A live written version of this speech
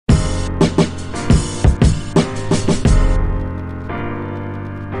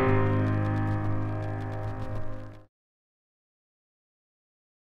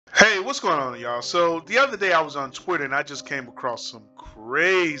What's going on, y'all? So the other day I was on Twitter and I just came across some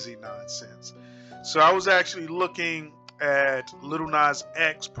crazy nonsense. So I was actually looking at Lil Nas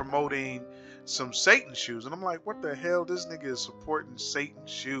X promoting some Satan shoes, and I'm like, what the hell? This nigga is supporting Satan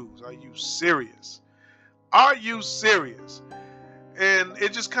shoes. Are you serious? Are you serious? And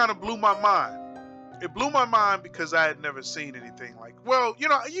it just kind of blew my mind. It blew my mind because I had never seen anything like, well,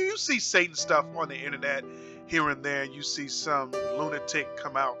 you see Satan stuff on the internet here and there. You see some lunatic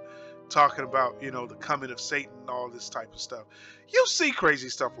come out talking about, the coming of Satan and all this type of stuff. You see crazy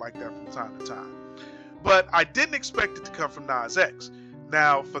stuff like that from time to time. But I didn't expect it to come from Nas X.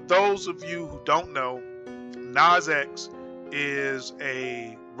 Now, for those of you who don't know, Nas X is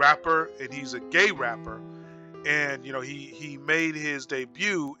a rapper, and he's a gay rapper. And, he made his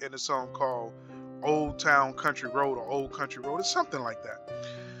debut in a song called Old Town Country Road or Old Country Road or something like that.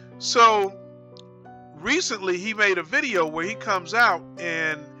 So recently he made a video where he comes out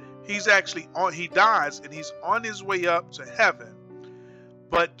and he dies and he's on his way up to heaven.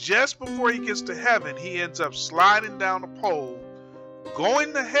 But just before he gets to heaven, he ends up sliding down a pole,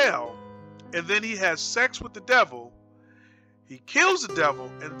 going to hell, and then he has sex with the devil. He kills the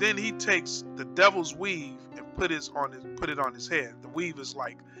devil, and then he takes the devil's weave and put it on his head. The weave is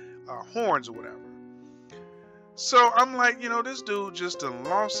like horns or whatever. So I'm like, this dude just done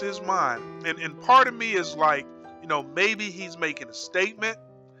lost his mind. And part of me is like, maybe he's making a statement.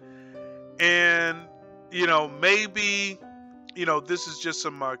 And, maybe, this is just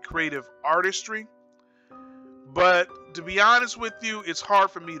some creative artistry. But to be honest with you, it's hard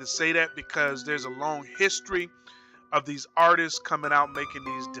for me to say that because there's a long history of these artists coming out making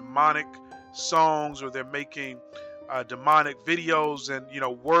these demonic songs, or they're making demonic videos. And,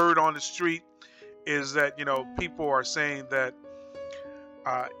 word on the street is that, people are saying that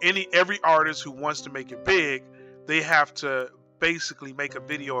every artist who wants to make it big, they have to basically make a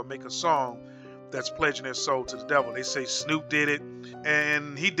video or make a song that's pledging their soul to the devil. They say Snoop did it,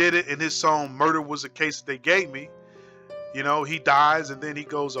 and he did it in his song Murder Was a Case That They Gave Me. He dies, and then he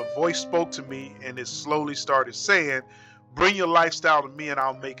goes, a voice spoke to me, and it slowly started saying, bring your lifestyle to me and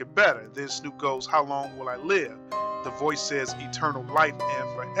I'll make it better. Then Snoop goes, how long will I live? The voice says, eternal life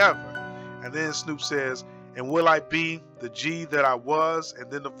and forever. And then Snoop says, and will I be the G that I was?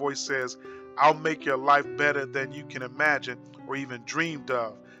 And then the voice says, I'll make your life better than you can imagine or even dreamed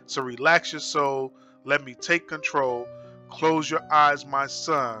of. So relax your soul. Let me take control. Close your eyes, my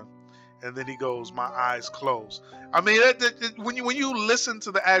son. And then he goes, my eyes closed. I mean, when you listen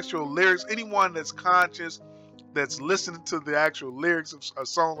to the actual lyrics, anyone that's conscious, that's listening to the actual lyrics of a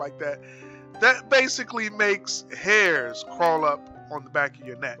song like that, that basically makes hairs crawl up on the back of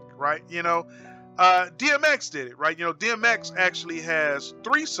your neck, right? DMX did it, right? DMX actually has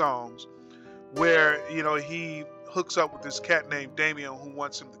 3 songs where, he hooks up with this cat named Damien who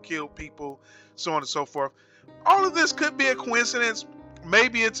wants him to kill people, so on and so forth. All of this could be a coincidence.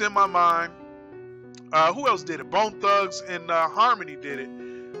 Maybe it's in my mind. Who else did it? Bone Thugs and Harmony did it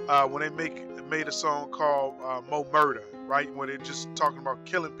when they made a song called Mo Murder, right? When they're just talking about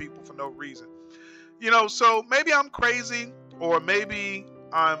killing people for no reason. So maybe I'm crazy, or maybe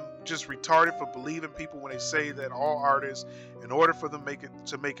I'm just retarded for believing people when they say that all artists, in order for them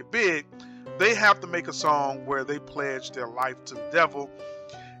to make it big, they have to make a song where they pledge their life to the devil.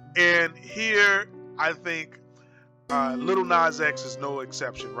 And here, I think Lil Nas X is no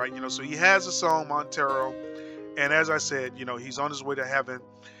exception, right? So he has a song, Montero, and as I said, he's on his way to heaven.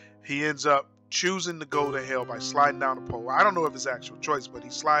 He ends up choosing to go to hell by sliding down a pole. I don't know if it's actual choice, but he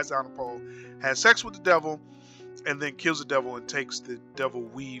slides down a pole, has sex with the devil, and then kills the devil and takes the devil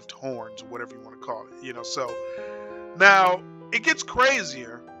weaved horns, or whatever you want to call it. So now it gets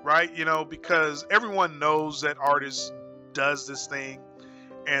crazier, right? Because everyone knows that artist does this thing,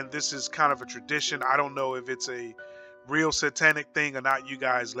 and this is kind of a tradition. I don't know if it's a real satanic thing or not. You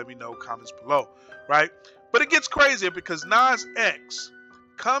guys let me know, comments below, right? But it gets crazier because Nas X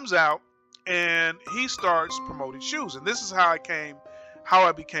comes out and he starts promoting shoes, and this is how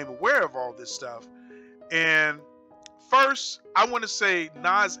I became aware of all this stuff. And first, I want to say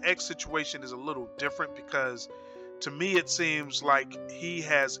Nas X situation is a little different because to me it seems like he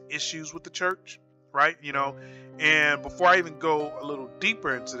has issues with the church, right? And before I even go a little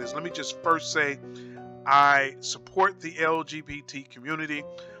deeper into this, let me just first say I support the LGBT community.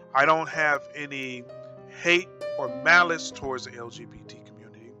 I don't have any hate or malice towards the LGBT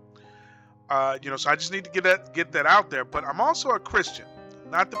community. So I just need to get that out there. But I'm also a Christian,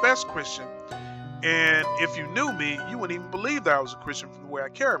 not the best Christian. And if you knew me, you wouldn't even believe that I was a Christian from the way I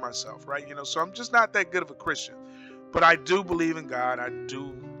carry myself, right? So I'm just not that good of a Christian. But I do believe in God. I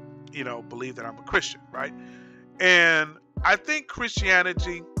do, believe that I'm a Christian, right? And I think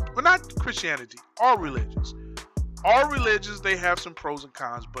Christianity well, not Christianity, all religions. All religions, they have some pros and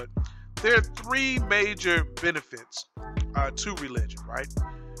cons, but there are three major benefits to religion, right?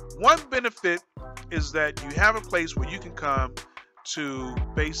 One benefit is that you have a place where you can come to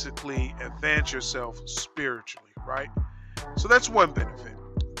basically advance yourself spiritually, right? So that's one benefit.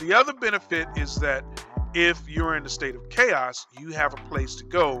 The other benefit is that if you're in a state of chaos, you have a place to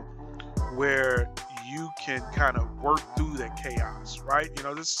go where you can kind of work through that chaos, right? You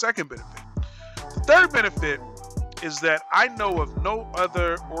know, the second benefit. The third benefit is that I know of no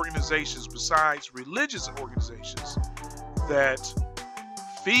other organizations besides religious organizations that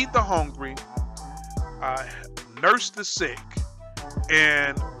feed the hungry, nurse the sick,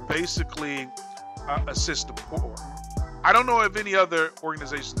 and basically assist the poor. I don't know of any other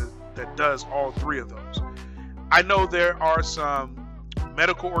organization that does all three of those. I know there are some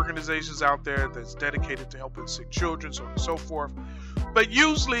medical organizations out there that's dedicated to helping sick children, so on and so forth. But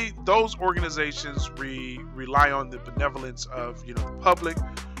usually those organizations rely on the benevolence of, you know, the public,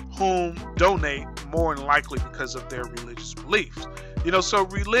 whom donate more than likely because of their religious beliefs. You know, so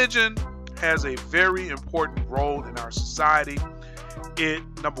religion has a very important role in our society. It,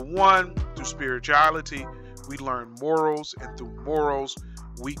 number one, through spirituality, we learn morals, and through morals,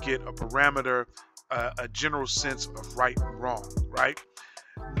 we get a parameter, a general sense of right and wrong, right?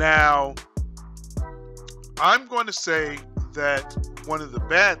 Now, I'm going to say that one of the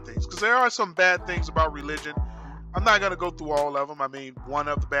bad things, because there are some bad things about religion, I'm not going to go through all of them. I mean, one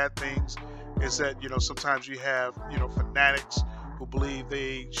of the bad things is that, you know, sometimes you have, you know, fanatics who believe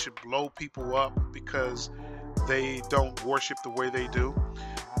they should blow people up because they don't worship the way they do.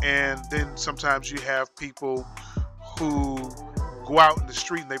 And then sometimes you have people who go out in the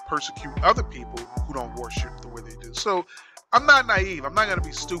street and they persecute other people who don't worship the way they do. So I'm not naive. I'm not going to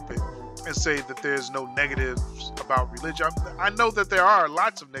be stupid and say that there's no negatives about religion. I know that there are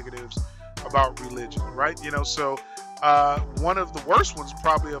lots of negatives about religion, right? You know, so one of the worst ones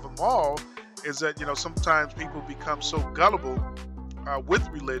probably of them all is that, you know, sometimes people become so gullible with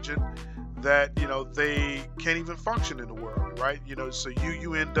religion that, you know, they can't even function in the world, right? You know, so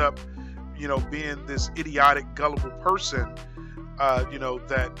you end up, you know, being this idiotic, gullible person, you know,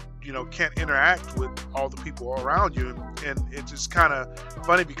 that, you know, can't interact with all the people around you. And it's just kind of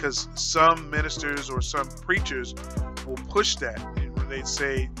funny because some ministers or some preachers will push that. And they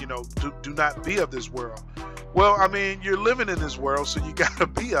say, you know, do not be of this world. Well, I mean, you're living in this world, so you got to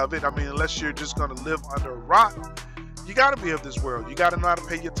be of it. I mean, unless you're just going to live under a rock, you got to be of this world. You got to know how to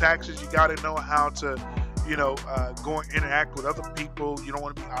pay your taxes. You got to know how to, you know, go and interact with other people. You don't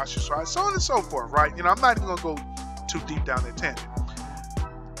want to be ostracized, so on and so forth, right? You know, I'm not even going to go too deep down that tangent.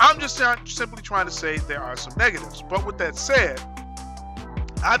 I'm just simply trying to say there are some negatives. But with that said,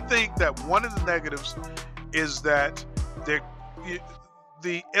 I think that one of the negatives is that the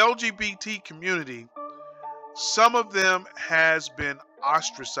LGBT community, some of them has been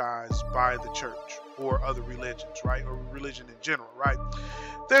ostracized by the church or other religions, right? Or religion in general, right?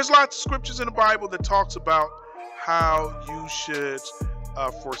 There's lots of scriptures in the Bible that talks about how you should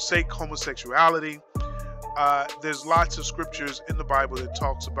forsake homosexuality. There's lots of scriptures in the Bible that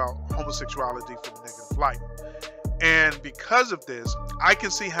talks about homosexuality from a negative light. And because of this, I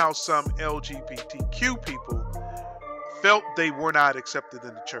can see how some LGBTQ people felt they were not accepted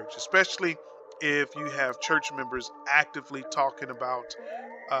in the church, especially if you have church members actively talking about,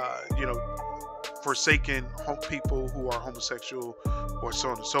 you know, forsaking people who are homosexual or so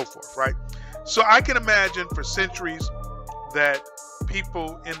on and so forth, right? So I can imagine for centuries that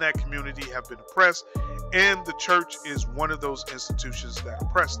people in that community have been oppressed, and the church is one of those institutions that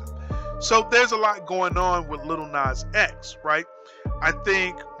oppress them. So there's a lot going on with Lil Nas X, right? I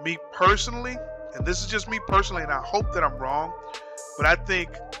think me personally, and this is just me personally, and I hope that I'm wrong, but I think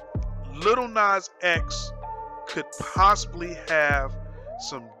Lil Nas X could possibly have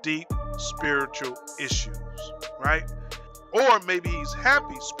some deep spiritual issues, right? Or maybe he's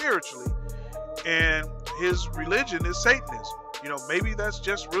happy spiritually and his religion is Satanism. You know, maybe that's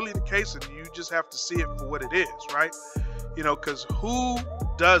just really the case and you just have to see it for what it is, right? You know, because who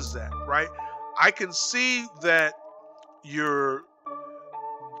does that, right? I can see that you're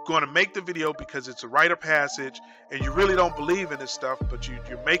going to make the video because it's a rite of passage and you really don't believe in this stuff, but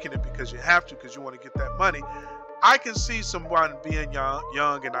you're making it because you have to, because you want to get that money. I can see someone being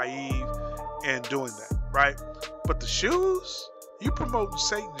young and naive and doing that, right? But the shoes, you promoting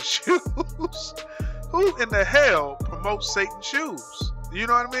Satan's shoes. Who in the hell promotes Satan's shoes? You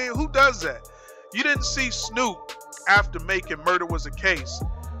know what I mean? Who does that? You didn't see Snoop, after making Murder Was a Case,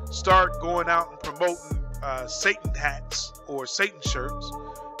 start going out and promoting Satan hats or Satan shirts.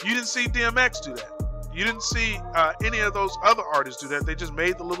 You didn't see DMX do that. You didn't see any of those other artists do that. They just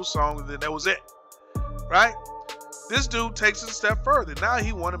made the little song and then that was it, right? This dude takes it a step further. Now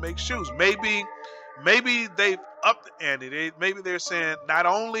he want to make shoes. Maybe they've upped the ante. Maybe they're saying not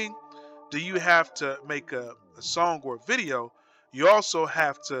only do you have to make a song or a video, you also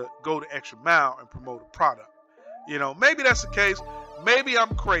have to go the extra mile and promote a product. You know, maybe that's the case. Maybe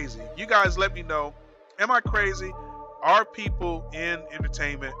I'm crazy. You guys let me know. Am I crazy? Are people in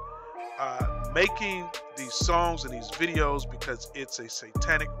entertainment making these songs and these videos because it's a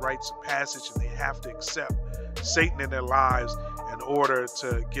satanic rites of passage and they have to accept Satan in their lives in order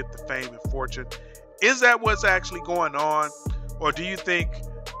to get the fame and fortune? Is that what's actually going on? Or do you think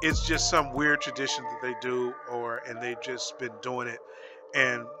it's just some weird tradition that they do, and they've just been doing it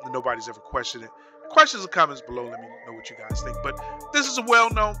and nobody's ever questioned it? Questions and comments below. Let me know what you guys think. But this is a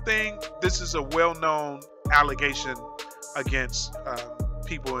well-known thing. This is a well-known allegation against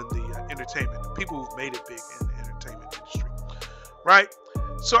people in the entertainment, people who've made it big in the entertainment industry, right?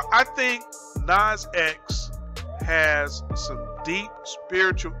 So I think Nas X has some deep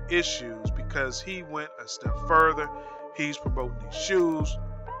spiritual issues because he went a step further. He's promoting these shoes.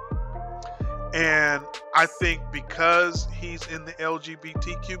 And I think because he's in the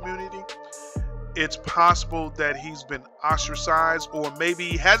LGBT community, it's possible that he's been ostracized, or maybe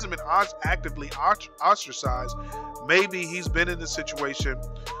he hasn't been actively ostracized. Maybe he's been in a situation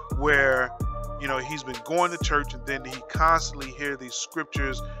where, you know, he's been going to church and then he constantly hears these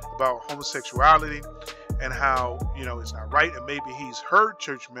scriptures about homosexuality and how, you know, it's not right. And maybe he's heard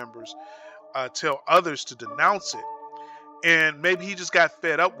church members tell others to denounce it. And maybe he just got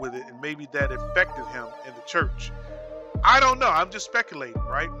fed up with it, and maybe that affected him in the church. I don't know. I'm just speculating,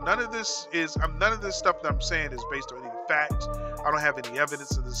 right? None of this stuff that I'm saying is based on any facts. I don't have any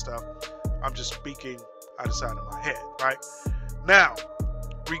evidence of this stuff. I'm just speaking out of the side of my head, right? Now,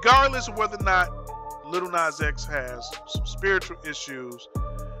 regardless of whether or not Lil Nas X has some spiritual issues,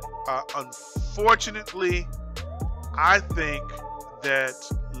 unfortunately, I think that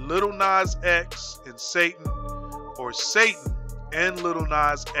Lil Nas X and Satan, or Satan and Lil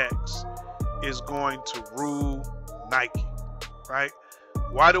Nas X, is going to rule Nike, right?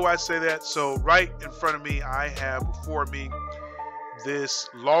 Why do I say that? So right in front of me, I have before me this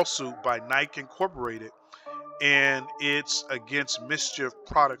lawsuit by Nike Incorporated, and it's against Mischief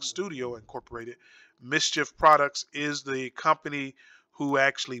Products Studio Incorporated. Mischief Products is the company who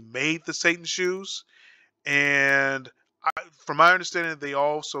actually made the Satan shoes, and from my understanding, they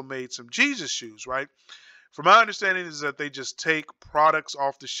also made some Jesus shoes, right? From my understanding is that they just take products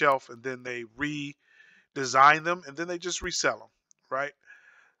off the shelf and then they redesign them and then they just resell them, right?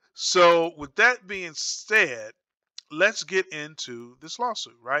 So with that being said, let's get into this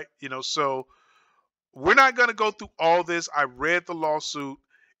lawsuit, right? You know, so we're not going to go through all this. I read the lawsuit.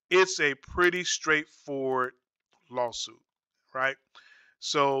 It's a pretty straightforward lawsuit, right?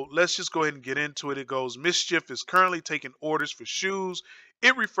 So let's just go ahead and get into it. It goes, Mischief is currently taking orders for shoes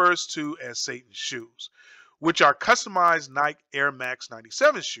it refers to as Satan's shoes, which are customized Nike Air Max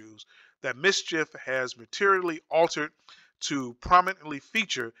 97 shoes that Mischief has materially altered to prominently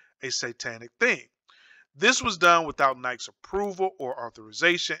feature a satanic theme. This was done without Nike's approval or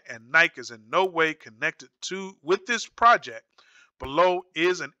authorization, and Nike is in no way connected with this project. Below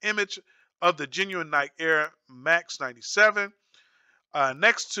is an image of the genuine Nike Air Max 97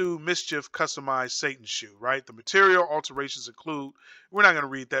 next to Mischief customized Satan shoe, right? The material alterations include, we're not going to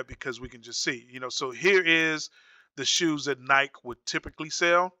read that because we can just see, you know, so here is the shoes that Nike would typically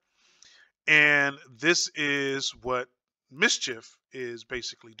sell. And this is what Mischief is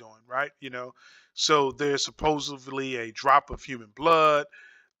basically doing, right? You know, so there's supposedly a drop of human blood.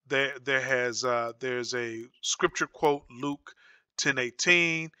 There's a scripture quote, Luke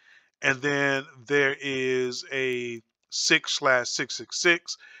 10:18, and then there is a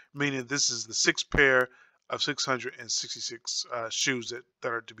 6/666, meaning this is the sixth pair of 666 shoes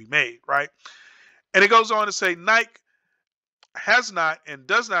that are to be made, right? And it goes on to say Nike has not and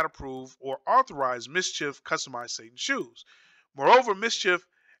does not approve or authorize Mischief customized Satan shoes. Moreover, Mischief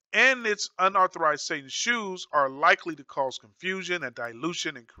and its unauthorized Satan shoes are likely to cause confusion and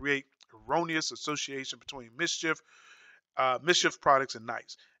dilution and create erroneous association between Mischief products and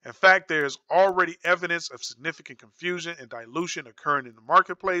Nike. In fact, there is already evidence of significant confusion and dilution occurring in the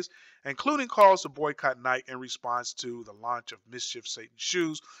marketplace, including calls to boycott Nike in response to the launch of Mischief Satan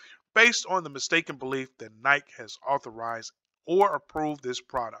shoes based on the mistaken belief that Nike has authorized or approved this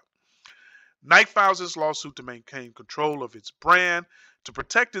product. Nike files this lawsuit to maintain control of its brand, to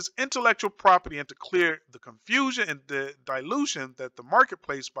protect its intellectual property, and to clear the confusion and the dilution that the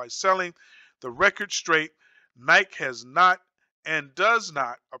marketplace by selling the record straight. Nike has not and does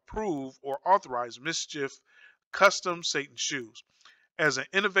not approve or authorize Mischief custom Satan shoes. As an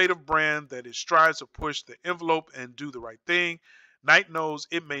innovative brand that it strives to push the envelope and do the right thing, Nike knows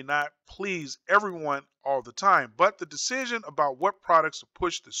it may not please everyone all the time, but the decision about what products to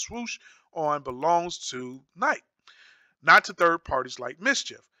push the swoosh on belongs to Nike, not to third parties like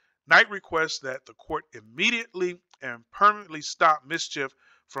Mischief. Knight requests that the court immediately and permanently stop Mischief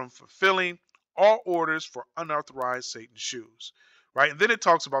from fulfilling all orders for unauthorized Satan shoes. Right? And then it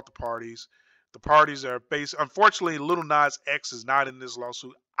talks about the parties. The parties are based. Unfortunately, Lil Nas X is not in this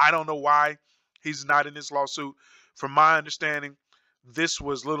lawsuit. I don't know why he's not in this lawsuit. From my understanding, this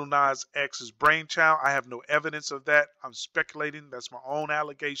was Lil Nas X's brainchild. I have no evidence of that. I'm speculating. That's my own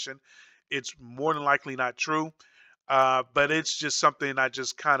allegation. It's more than likely not true. But it's just something I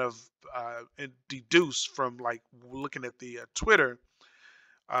just kind of deduced from like looking at the Twitter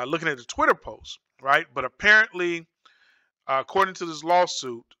post, right? But apparently, according to this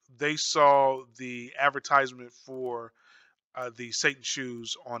lawsuit, they saw the advertisement for the Satan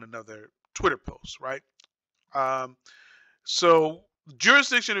shoes on another Twitter post, right? So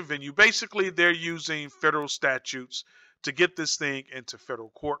jurisdiction and venue, basically they're using federal statutes to get this thing into federal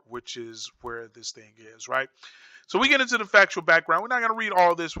court, which is where this thing is, right? So we get into the factual background. We're not going to read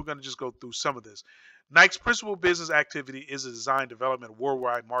all this. We're going to just go through some of this. Nike's principal business activity is the design, development,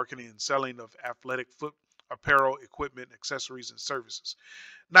 worldwide marketing, and selling of athletic foot apparel, equipment, accessories, and services.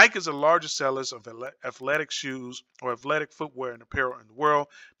 Nike is the largest sellers of athletic shoes or athletic footwear and apparel in the world.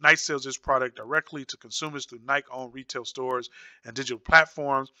 Nike sells this product directly to consumers through Nike-owned retail stores and digital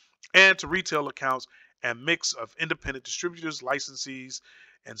platforms, and to retail accounts and mix of independent distributors, licensees,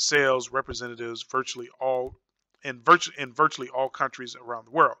 and sales representatives in virtually all countries around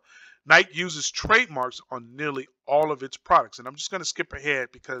the world. Nike uses trademarks on nearly all of its products. And I'm just going to skip ahead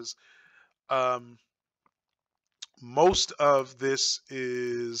because most of this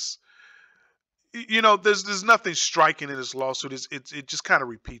is, there's nothing striking in this lawsuit. It just kind of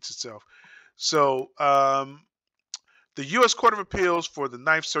repeats itself. So the U.S. Court of Appeals for the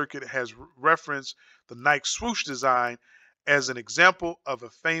Ninth Circuit has referenced the Nike swoosh design as an example of a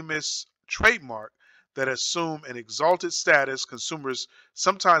famous trademark that assume an exalted status. Consumers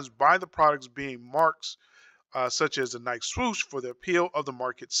sometimes buy the products being marks such as the Nike swoosh for the appeal of the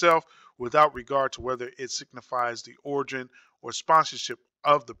mark itself without regard to whether it signifies the origin or sponsorship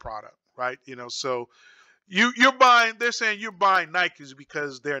of the product, right? So you're buying, they're saying you're buying Nikes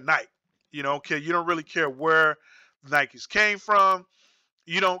because they're Nike. You don't really care where the Nikes came from.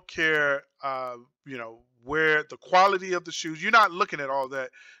 You don't care, where the quality of the shoes. You're not looking at all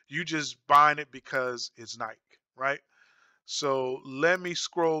that. You just buying it because it's Nike, right? So let me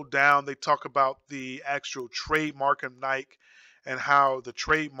scroll down. They talk about the actual trademark of Nike and how the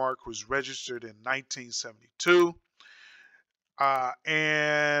trademark was registered in 1972.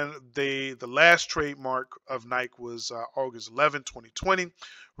 And the last trademark of Nike was August 11, 2020.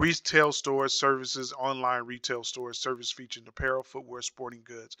 Retail stores, services, online retail stores, service featuring apparel, footwear, sporting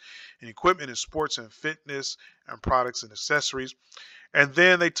goods, and equipment in sports and fitness, and products and accessories. And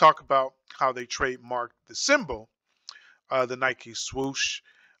then they talk about how they trademarked the symbol, the Nike swoosh,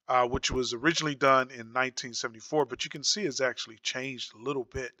 which was originally done in 1974, but you can see it's actually changed a little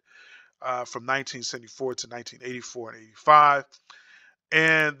bit from 1974 to 1984 and 85.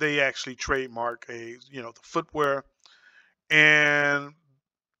 And they actually trademark the footwear. And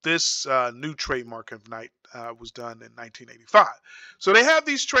this new trademark of Nike was done in 1985. So they have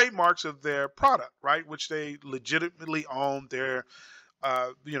these trademarks of their product, right, which they legitimately own. They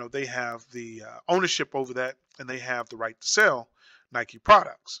have the ownership over that, and they have the right to sell Nike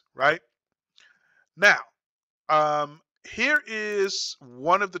products, right? Now, here is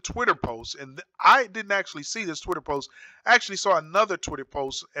one of the Twitter posts, and I didn't actually see this Twitter post. I actually saw another Twitter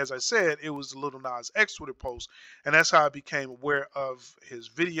post. As I said, it was the Lil Nas X Twitter post, and that's how I became aware of his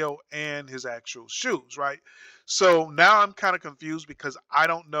video and his actual shoes, right? So now I'm kind of confused because I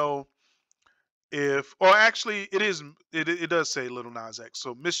don't know or actually it does say Lil Nas X.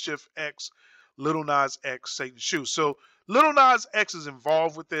 So Mischief X, Lil Nas X Satan shoes. So Lil Nas X is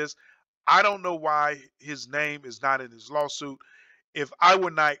involved with this. I don't know why his name is not in his lawsuit. If I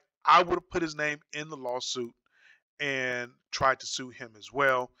were Nike, I would have put his name in the lawsuit and tried to sue him as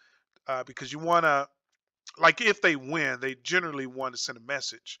well. Because you want to, like, if they win, they generally want to send a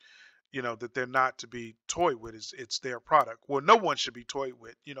message, that they're not to be toyed with. It's their product. Well, no one should be toyed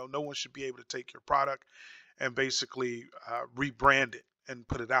with. No one should be able to take your product and basically rebrand it and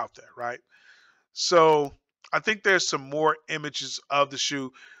put it out there, right? So I think there's some more images of the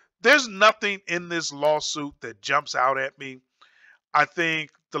shoe. There's nothing in this lawsuit that jumps out at me. I think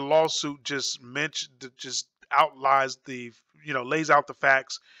the lawsuit just outlines the lays out the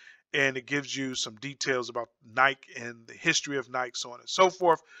facts, and it gives you some details about Nike and the history of Nike, so on and so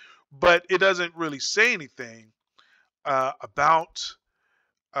forth. But it doesn't really say anything about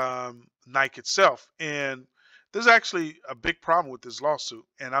Nike itself. And there's actually a big problem with this lawsuit,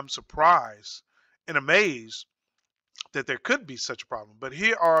 and I'm surprised and amazed that there could be such a problem. But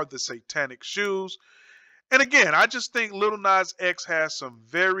here are the Satanic shoes. And again, I just think Lil Nas X has some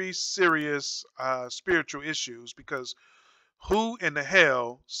very serious spiritual issues, because who in the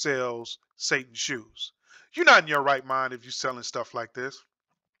hell sells Satan shoes? You're not in your right mind if you're selling stuff like this.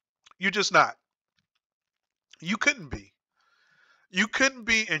 You're just not. You couldn't be. You couldn't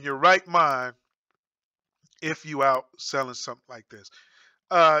be in your right mind if you out selling something like this.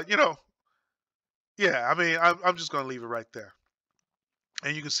 Uh, you know, yeah, I mean, I'm just going to leave it right there.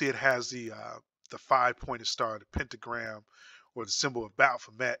 And you can see it has the 5-pointed star, the pentagram, or the symbol of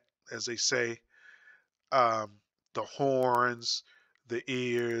Baphomet, as they say. Um, the horns, the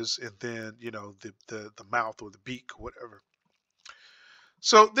ears, and then the mouth or the beak or whatever.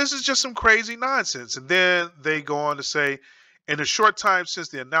 So this is just some crazy nonsense. And then they go on to say, in a short time since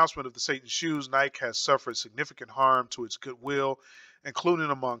the announcement of the Satan shoes, Nike has suffered significant harm to its goodwill, including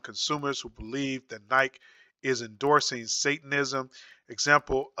among consumers who believe that Nike is endorsing Satanism.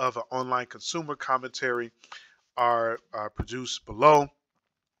 Example of an online consumer commentary are produced below.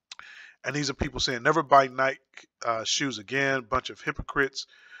 And these are people saying, never buy Nike shoes again. Bunch of hypocrites.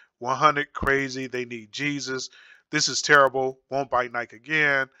 100 crazy. They need Jesus. This is terrible. Won't buy Nike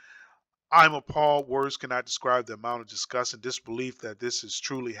again. I'm appalled. Words cannot describe the amount of disgust and disbelief that this is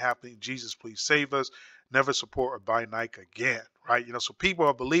truly happening. Jesus, please save us. Never support or buy Nike again. Right? So people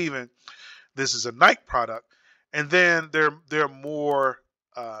are believing this is a Nike product. And then there are more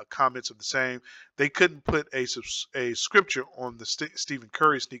comments of the same. They couldn't put a scripture on the Stephen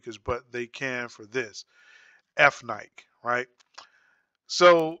Curry sneakers, but they can for this. F Nike, right?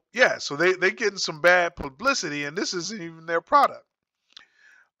 So yeah, so they getting some bad publicity, and this isn't even their product.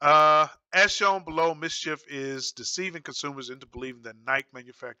 As shown below, mischief is deceiving consumers into believing that Nike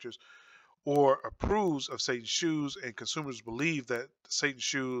manufactures or approves of Satan shoes, and consumers believe that Satan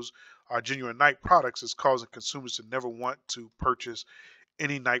shoes are genuine Nike products, is causing consumers to never want to purchase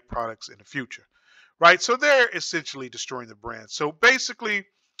any Nike products in the future, right? So they're essentially destroying the brand. So basically,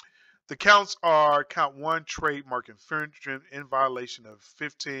 the counts are: count 1, trademark infringement in violation of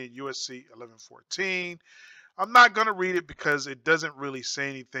 15 USC 1114. I'm not going to read it because it doesn't really say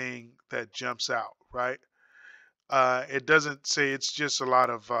anything that jumps out, right? It doesn't say, it's just a lot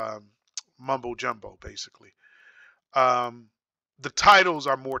of mumbo jumbo, basically. The titles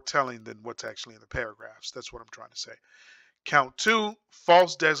are more telling than what's actually in the paragraphs. That's what I'm trying to say. Count 2,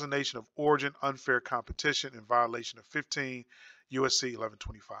 false designation of origin, unfair competition in violation of 15 USC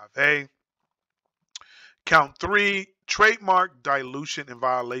 1125A. Count 3, trademark dilution in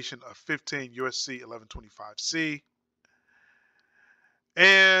violation of 15 USC 1125C.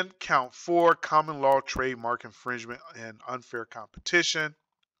 And count 4, common law trademark infringement and unfair competition.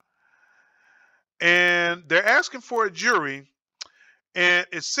 And they're asking for a jury, and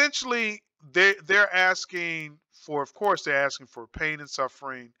essentially they're asking for, of course, they're asking for pain and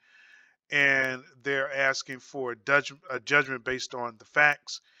suffering, and they're asking for a judgment based on the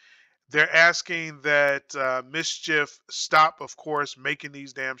facts. They're asking that mischief stop, of course, making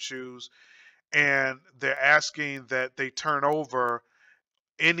these damn shoes, and they're asking that they turn over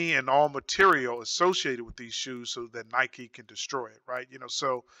any and all material associated with these shoes so that Nike can destroy it, right?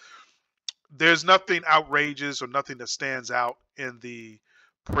 So there's nothing outrageous or nothing that stands out in the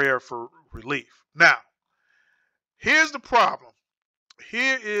prayer for relief. Now, here's the problem.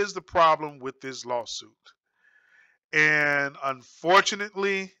 Here is the problem with this lawsuit. And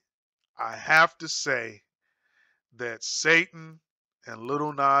unfortunately, I have to say that Satan and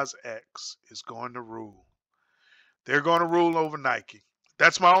Lil Nas X is going to rule. They're going to rule over Nike.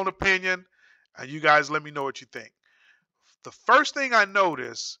 That's my own opinion, and you guys let me know what you think. The first thing I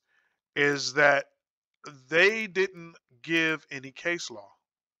noticed is that they didn't give any case law.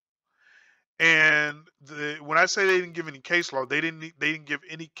 And when I say they didn't give any case law, they didn't give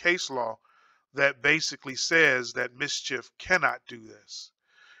any case law that basically says that mischief cannot do this.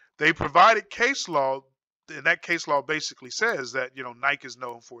 They provided case law, and that case law basically says that Nike is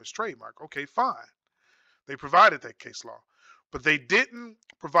known for its trademark. Okay, fine. They provided that case law, but they didn't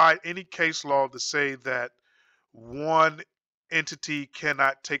provide any case law to say that one entity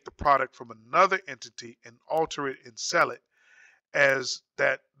cannot take the product from another entity and alter it and sell it as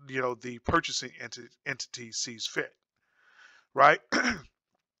that the purchasing entity sees fit, right?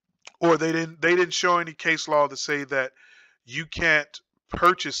 Or they didn't show any case law to say that you can't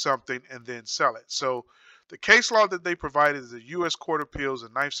purchase something and then sell it. So The case law that they provided is the U.S. Court of Appeals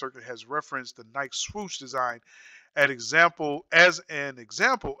and Ninth Circuit has referenced the Nike swoosh design as an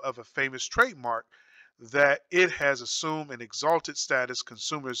example of a famous trademark that it has assumed an exalted status.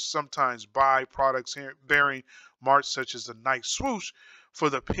 Consumers sometimes buy products bearing marks such as the Nike swoosh for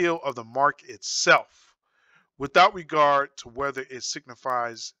the appeal of the mark itself, without regard to whether it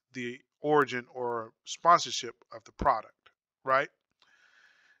signifies the origin or sponsorship of the product, right?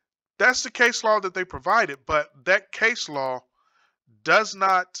 That's the case law that they provided, but that case law does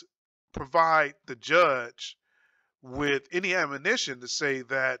not provide the judge with any ammunition to say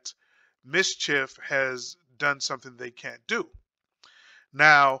that mischief has done something they can't do.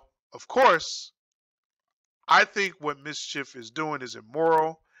 Now, of course, I think what mischief is doing is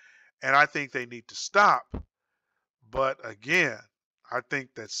immoral, and I think they need to stop. But again, I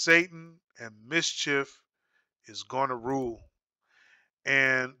think that Satan and mischief is going to rule.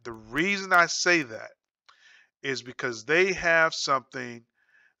 And the reason I say that is because they have something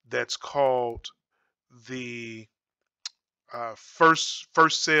that's called the first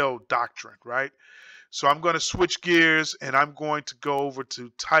sale doctrine, right? So I'm going to switch gears and I'm going to go over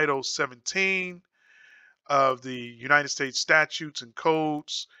to Title 17 of the United States Statutes and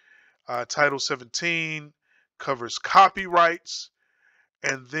Codes. Title 17 covers copyrights.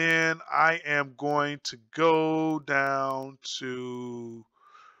 And then I am going to go down to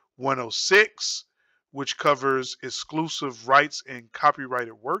 106, which covers exclusive rights in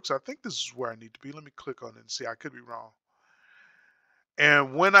copyrighted works. I think this is where I need to be. Let me click on it and see. I could be wrong.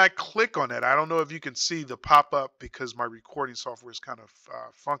 And when I click on it, I don't know if you can see the pop-up because my recording software is kind of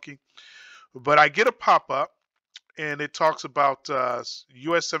funky. But I get a pop-up, and it talks about US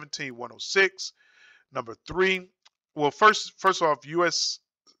 17-106, number 3. Well, first off, US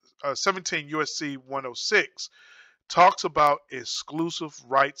 17 USC 106 talks about exclusive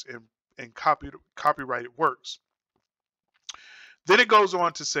rights in copyrighted works. Then it goes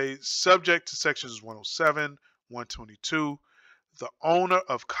on to say, subject to sections 107, 122, the owner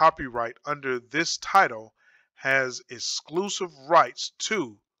of copyright under this title has exclusive rights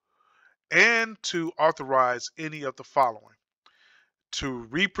to and to authorize any of the following: to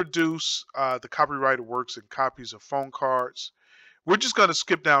reproduce the copyrighted works and copies of phone cards. We're just going to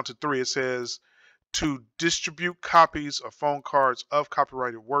skip down to 3. It says to distribute copies of phone cards of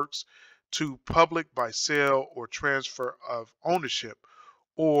copyrighted works to public by sale or transfer of ownership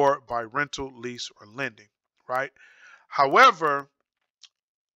or by rental, lease, or lending, right? However,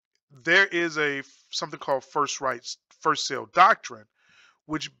 there is something called first sale doctrine,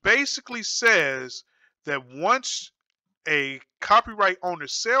 which basically says that once a copyright owner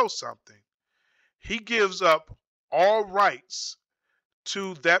sells something, he gives up all rights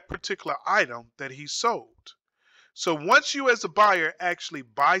to that particular item that he sold. So once you as a buyer actually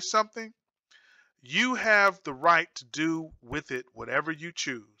buy something, you have the right to do with it whatever you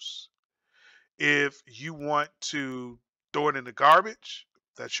choose. If you want to throw it in the garbage,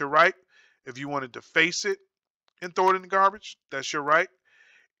 that's your right. If you want to deface it and throw it in the garbage, that's your right.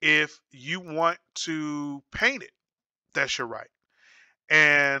 If you want to paint it, that's your right.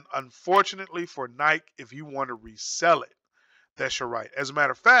 And unfortunately for Nike, if you want to resell it, that's your right. As a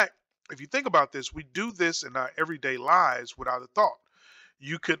matter of fact, if you think about this, we do this in our everyday lives without a thought.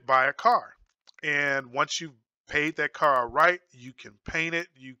 You could buy a car, and once you've paid that car outright, you can paint it,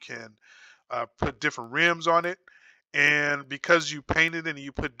 you can put different rims on it, and because you painted it and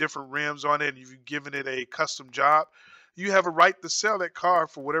you put different rims on it and you've given it a custom job, you have a right to sell that car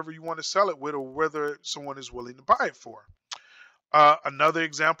for whatever you want to sell it with, or whether someone is willing to buy it for. Another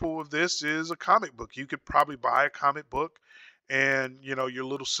example of this is a comic book. You could probably buy a comic book, and you know, your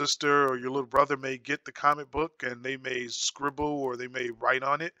little sister or your little brother may get the comic book and they may scribble or they may write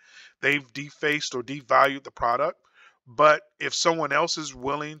on it. They've defaced or devalued the product. But if someone else is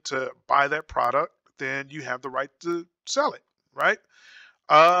willing to buy that product, then you have the right to sell it, right?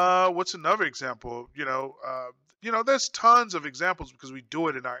 What's another example? There's tons of examples because we do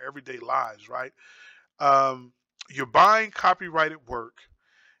it in our everyday lives, right? You're buying copyrighted work,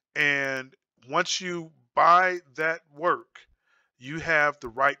 and once you buy that work, you have the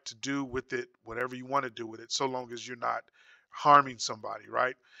right to do with it whatever you want to do with it, so long as you're not harming somebody,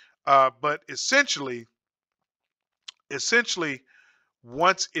 right? But essentially,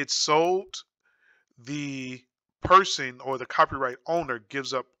 once it's sold, the person or the copyright owner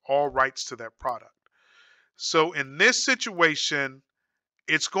gives up all rights to that product. So in this situation,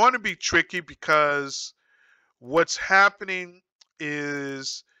 it's going to be tricky because what's happening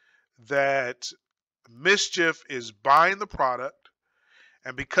is that Mischief is buying the product,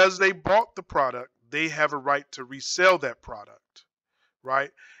 and because they bought the product, they have a right to resell that product,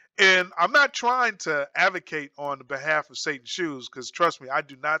 right? And I'm not trying to advocate on the behalf of Satan Shoes, because trust me, I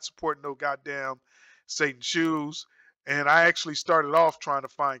do not support no goddamn Satan Shoes. And I actually started off trying to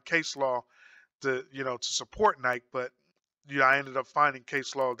find case law to, to support Nike, but I ended up finding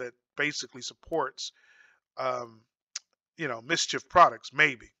case law that basically supports, um, Mischief products,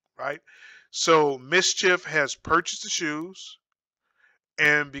 maybe, right? So Mischief has purchased the shoes,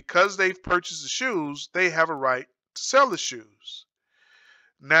 and because they've purchased the shoes, they have a right to sell the shoes.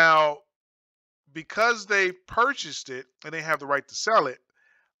 Now, because they purchased it and they have the right to sell it,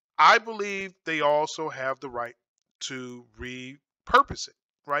 I believe they also have the right to repurpose it,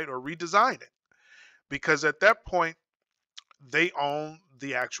 right? Or redesign it. Because at that point, they own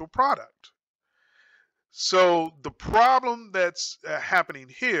the actual product. So the problem that's happening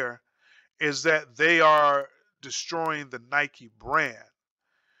here is that they are destroying the Nike brand.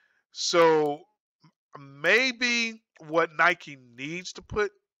 So maybe what Nike needs to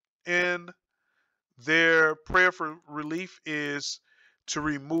put in their prayer for relief is to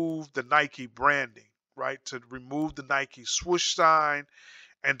remove the Nike branding, right? To remove the Nike swoosh sign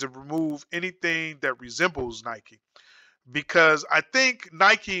and to remove anything that resembles Nike. Because I think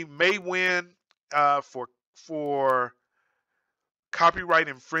Nike may win for copyright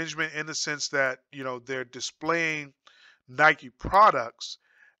infringement, in the sense that they're displaying Nike products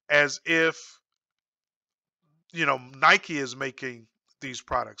as if Nike is making these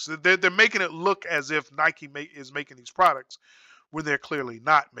products. They're making it look as if Nike is making these products when they're clearly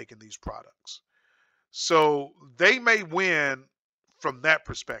not making these products. So they may win from that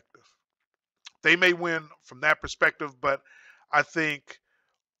perspective. They may win from that perspective, but I think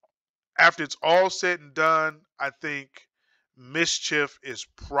after it's all said and done, I think Mischief is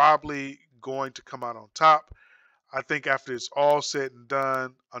probably going to come out on top. I think after it's all said and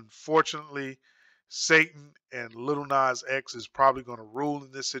done, unfortunately, Satan and Lil Nas X is probably going to rule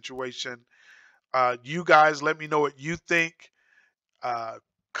in this situation. You guys, let me know what you think.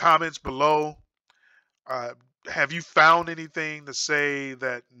 Comments below. Uh, have you found anything to say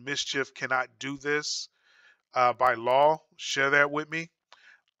that Mischief cannot do this by law? Share that with me.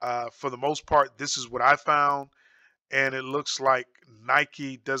 For the most part, this is what I found, and it looks like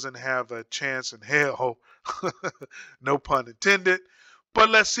Nike doesn't have a chance in hell. No pun intended. But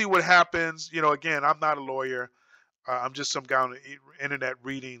let's see what happens. Again, I'm not a lawyer. I'm just some guy on the internet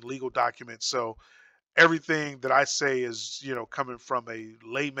reading legal documents. So everything that I say is, coming from a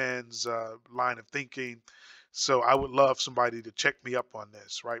layman's line of thinking. So I would love somebody to check me up on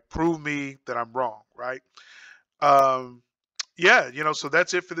this, right? Prove me that I'm wrong, right? Yeah, so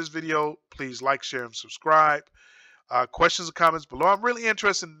that's it for this video. Please like, share, and subscribe. Questions and comments below. I'm really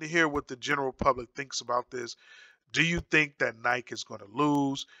interested to hear what the general public thinks about this. Do you think that Nike is going to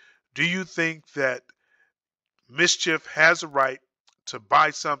lose? Do you think that Mischief has a right to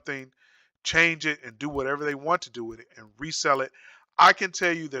buy something, change it, and do whatever they want to do with it and resell it? I can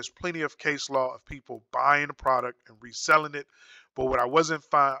tell you there's plenty of case law of people buying a product and reselling it, but what I wasn't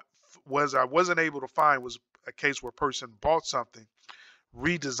able to find was a case where a person bought something,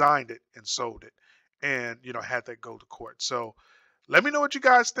 redesigned it, and sold it, and had that go to court. So let me know what you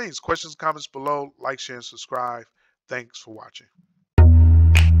guys think. Questions, comments below. Like, share, and subscribe. Thanks for watching.